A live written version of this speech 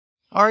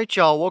Alright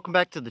y'all, welcome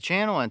back to the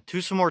channel and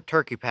to some more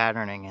turkey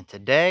patterning. And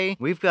today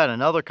we've got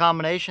another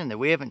combination that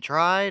we haven't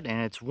tried,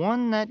 and it's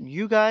one that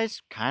you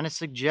guys kind of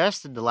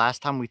suggested the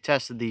last time we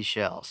tested these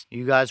shells.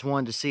 You guys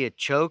wanted to see a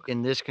choke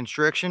in this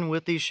constriction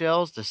with these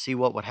shells to see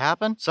what would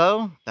happen.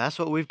 So that's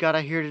what we've got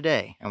out here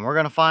today. And we're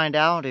going to find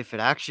out if it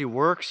actually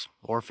works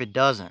or if it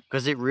doesn't,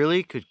 because it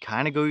really could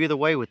kind of go either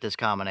way with this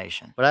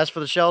combination. But as for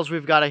the shells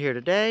we've got out here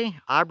today,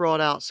 I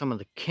brought out some of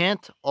the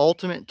Kent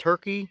Ultimate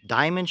Turkey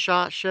Diamond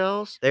Shot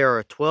shells. They are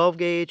a 12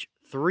 gauge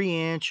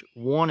 3-inch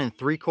 1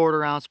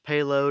 3/4 ounce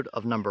payload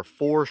of number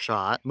 4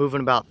 shot,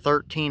 moving about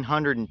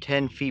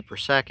 1,310 feet per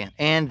second.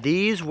 And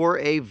these were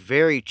a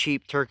very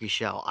cheap turkey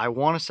shell. I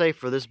want to say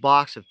for this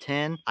box of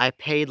 10, I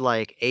paid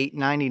like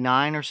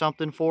 $8.99 or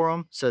something for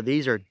them. So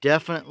these are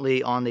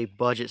definitely on the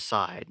budget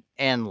side.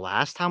 And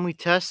last time we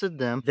tested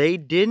them, they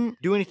didn't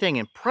do anything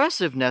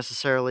impressive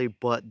necessarily,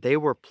 but they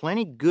were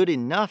plenty good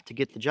enough to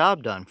get the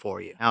job done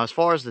for you. Now, as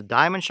far as the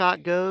diamond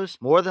shot goes,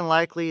 more than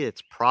likely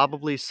it's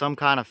probably some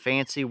kind of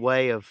fancy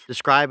way of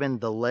describing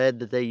the lead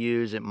that they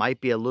use. It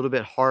might be a little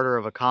bit harder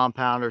of a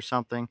compound or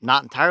something.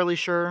 Not entirely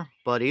sure.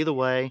 But either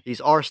way, these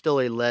are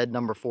still a lead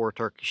number 4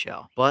 turkey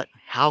shell. But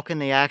how can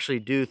they actually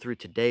do through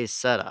today's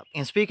setup?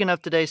 And speaking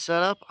of today's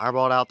setup, I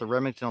brought out the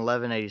Remington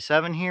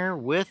 1187 here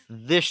with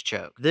this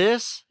choke.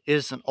 This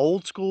is an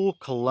old school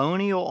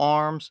Colonial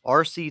Arms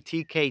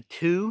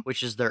RCTK2,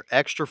 which is their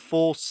extra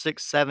full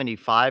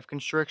 675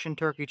 constriction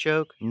turkey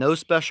choke. No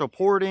special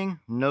porting,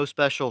 no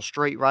special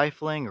straight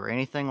rifling or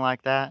anything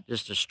like that.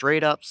 Just a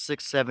straight up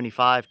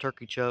 675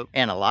 turkey choke.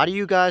 And a lot of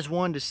you guys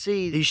wanted to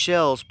see these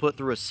shells put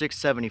through a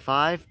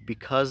 675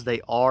 because they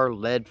are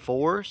lead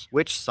 4s,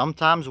 which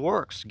sometimes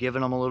works.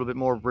 Giving them a little bit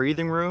more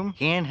breathing room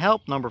can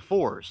help number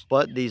 4s.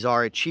 But these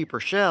are a cheaper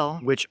shell,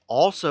 which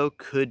also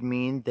could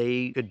mean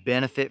they could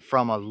benefit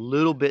from a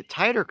little bit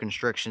tighter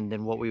constriction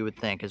than what we would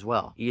think as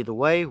well. Either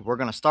way, we're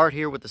going to start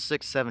here with the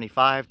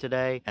 675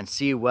 today and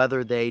see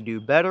whether they do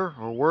better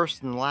or worse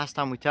than the last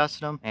time we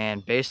tested them.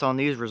 And based on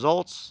these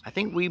results, I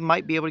think we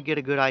might be able to get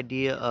a good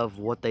idea of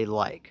what they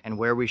like and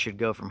where we should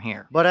go from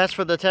here. But as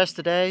for the test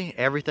today,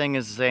 everything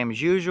is the same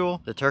as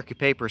usual. The turkey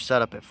paper is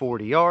set up at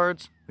 40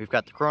 yards. We've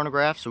got the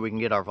chronograph so we can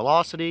get our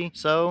velocity.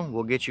 So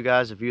we'll get you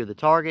guys a view of the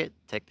target,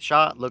 take the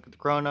shot, look at the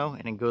chrono,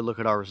 and then go look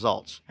at our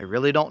results. I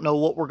really don't know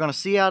what we're going to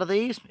see out of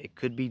these. It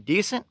could be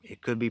decent.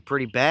 It could be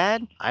pretty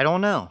bad. I don't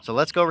know. So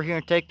let's go over here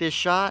and take this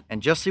shot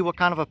and just see what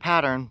kind of a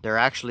pattern they're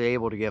actually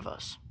able to give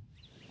us.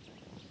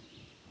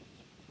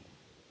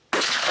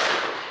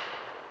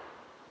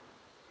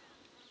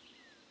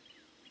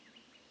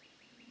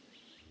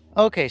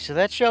 Okay, so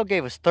that shell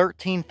gave us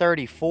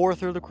 1334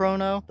 through the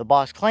chrono. The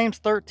box claims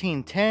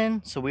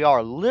 1310, so we are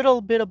a little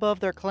bit above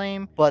their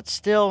claim, but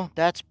still,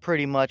 that's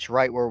pretty much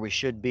right where we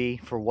should be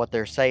for what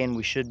they're saying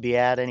we should be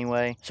at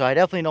anyway. So I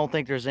definitely don't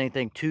think there's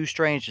anything too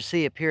strange to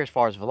see up here as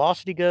far as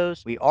velocity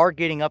goes. We are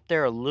getting up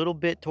there a little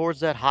bit towards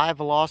that high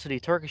velocity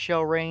turkey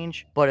shell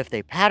range, but if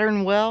they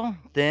pattern well,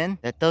 then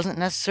that doesn't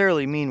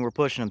necessarily mean we're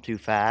pushing them too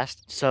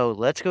fast. So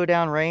let's go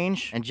down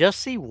range and just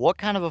see what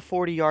kind of a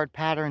 40-yard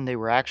pattern they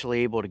were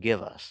actually able to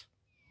give us.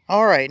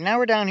 Alright, now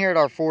we're down here at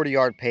our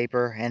 40-yard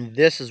paper, and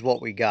this is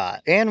what we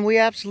got. And we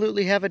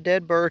absolutely have a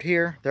dead bird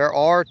here. There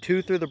are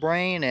 2 through the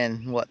brain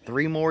and,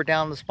 3 more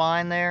down the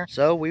spine there.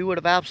 So we would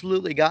have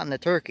absolutely gotten the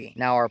turkey.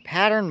 Now our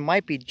pattern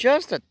might be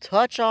just a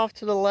touch off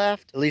to the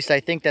left. At least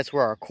I think that's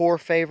where our core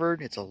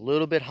favored. It's a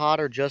little bit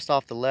hotter just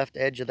off the left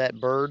edge of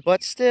that bird.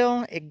 But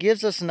still, it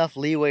gives us enough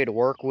leeway to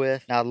work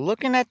with. Now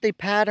looking at the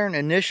pattern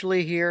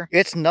initially here,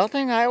 it's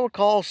nothing I would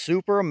call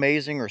super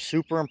amazing or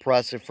super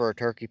impressive for a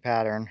turkey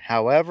pattern.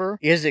 However,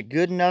 is it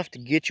good enough to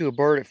get you a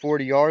bird at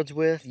 40 yards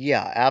with?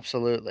 Yeah,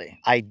 absolutely.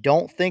 I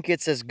don't think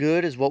it's as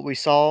good as what we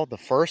saw the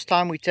first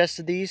time we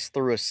tested these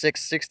through a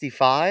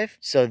 665.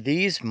 So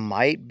these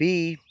might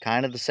be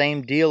kind of the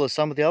same deal as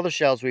some of the other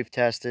shells we've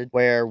tested,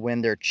 where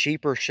when they're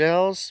cheaper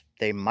shells,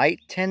 they might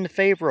tend to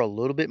favor a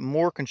little bit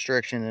more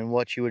constriction than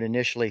what you would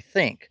initially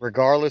think,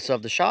 regardless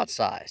of the shot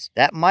size.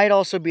 That might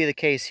also be the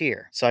case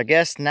here. So I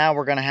guess now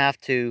we're going to have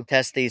to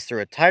test these through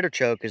a tighter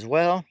choke as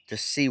well to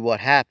see what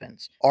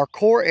happens. Our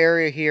core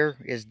area here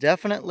is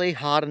definitely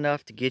hot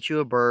enough to get you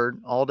a bird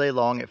all day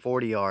long at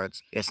 40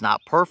 yards. It's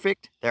not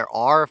perfect. There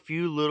are a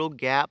few little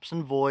gaps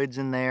and voids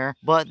in there,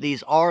 but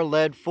these are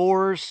lead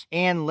 4s,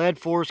 and lead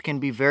 4s can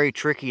be very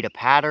tricky to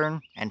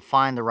pattern and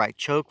find the right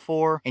choke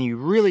for, and you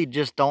really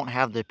just don't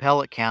have the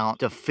pellet count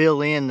to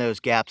fill in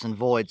those gaps and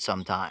voids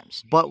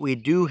sometimes. But we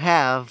do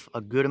have a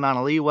good amount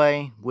of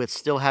leeway with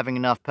still having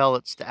enough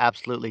pellets to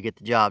absolutely get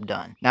the job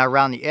done. Now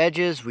around the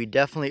edges, we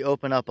definitely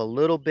open up a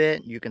little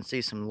bit. You can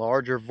see some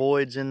larger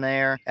voids in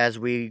there as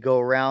we go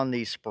around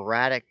these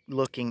sporadic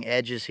looking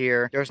edges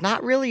here. There's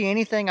not really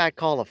anything I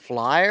call a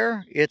flyer.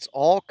 It's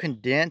all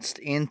condensed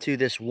into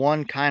this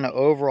one kind of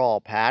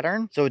overall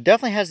pattern. So it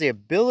definitely has the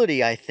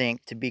ability, I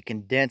think, to be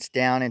condensed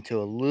down into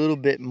a little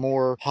bit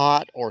more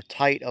hot or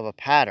tight of a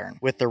pattern. pattern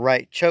with the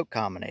right choke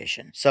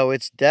combination. So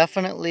it's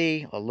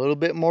definitely a little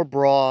bit more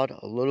broad,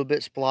 a little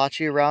bit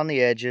splotchy around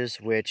the edges,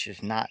 which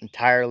is not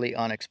entirely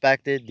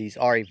unexpected. These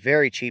are a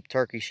very cheap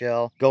turkey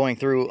shell, going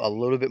through a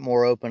little bit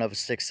more open of a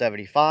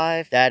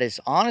 675. That is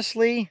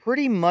honestly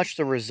pretty much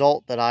the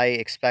result that I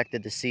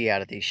expected to see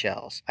out of these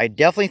shells. I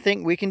definitely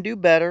think we can do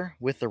better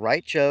with the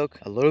right choke,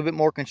 a little bit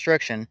more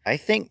constriction. I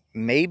think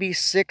maybe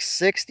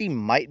 660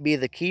 might be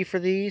the key for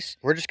these.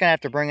 We're just gonna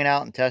have to bring it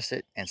out and test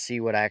it and see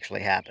what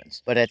actually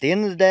happens. But at the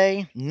end of the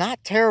day,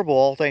 not terrible,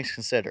 all things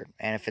considered.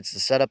 And if it's the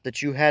setup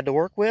that you had to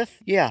work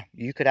with, yeah,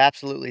 you could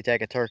absolutely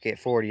take a turkey at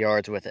 40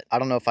 yards with it. I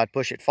don't know if I'd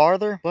push it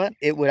farther, but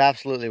it would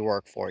absolutely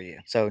work for you.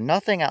 So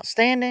nothing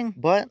outstanding,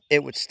 but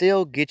it would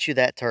still get you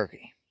that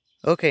turkey.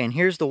 Okay, and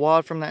here's the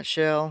wad from that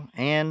shell,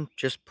 and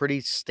just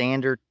pretty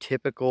standard,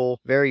 typical,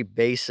 very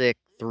basic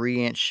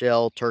 3-inch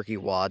shell turkey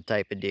wad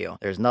type of deal.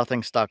 There's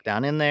nothing stuck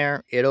down in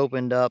there. It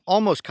opened up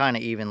almost kind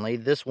of evenly.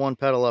 This one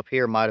petal up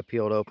here might have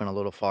peeled open a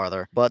little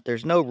farther, but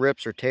there's no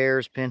rips or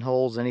tears,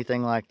 pinholes,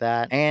 anything like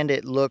that. And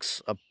it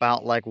looks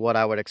about like what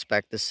I would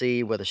expect to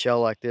see with a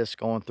shell like this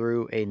going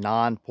through a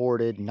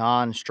non-ported,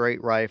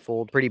 non-straight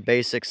rifled, pretty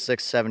basic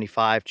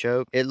 675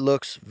 choke. It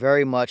looks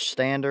very much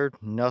standard,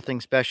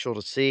 nothing special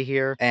to see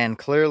here. And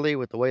clearly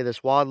with the way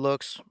this wad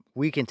looks,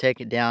 we can take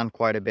it down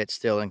quite a bit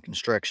still in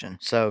constriction.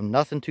 So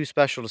nothing too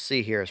special to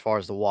see here as far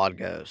as the wad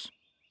goes.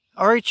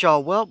 Alright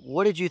y'all, well,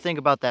 what did you think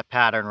about that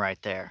pattern right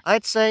there?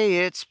 I'd say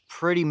it's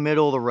pretty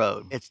middle of the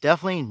road. It's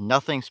definitely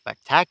nothing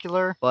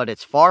spectacular, but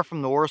it's far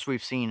from the worst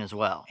we've seen as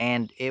well.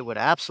 And it would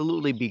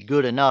absolutely be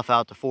good enough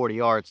out to 40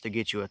 yards to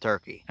get you a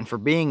turkey. And for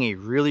being a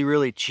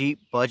really cheap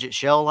budget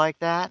shell like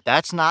that,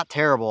 that's not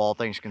terrible, all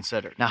things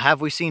considered. Now, have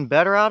we seen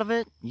better out of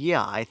it?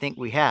 Yeah, I think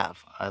we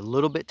have. A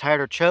little bit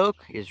tighter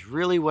choke is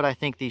really what I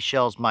think these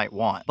shells might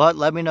want. But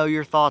let me know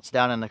your thoughts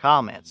down in the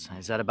comments.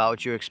 Is that about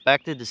what you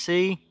expected to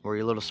see? Were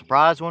you a little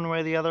surprised one way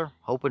or the other?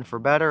 Hoping for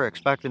better,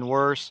 expecting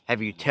worse?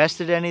 Have you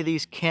tested any of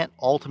these Kent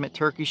Ultimate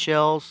Turkey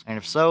shells? And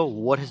if so,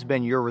 what has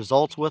been your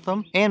results with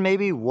them? And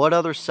maybe what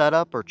other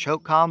setup or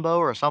choke combo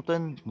or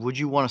something would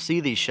you want to see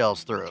these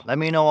shells through? Let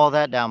me know all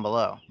that down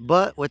below.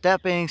 But with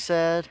that being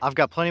said, I've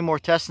got plenty more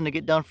testing to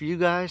get done for you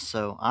guys,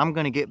 so I'm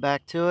going to get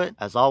back to it.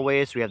 As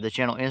always, we have the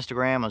channel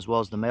Instagram as well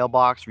as the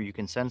mailbox where you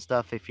can send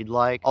stuff if you'd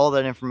like. All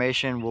that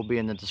information will be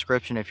in the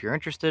description if you're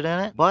interested in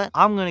it. But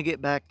I'm going to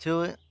get back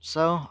to it,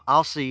 so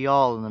I'll see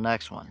y'all in the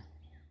next one.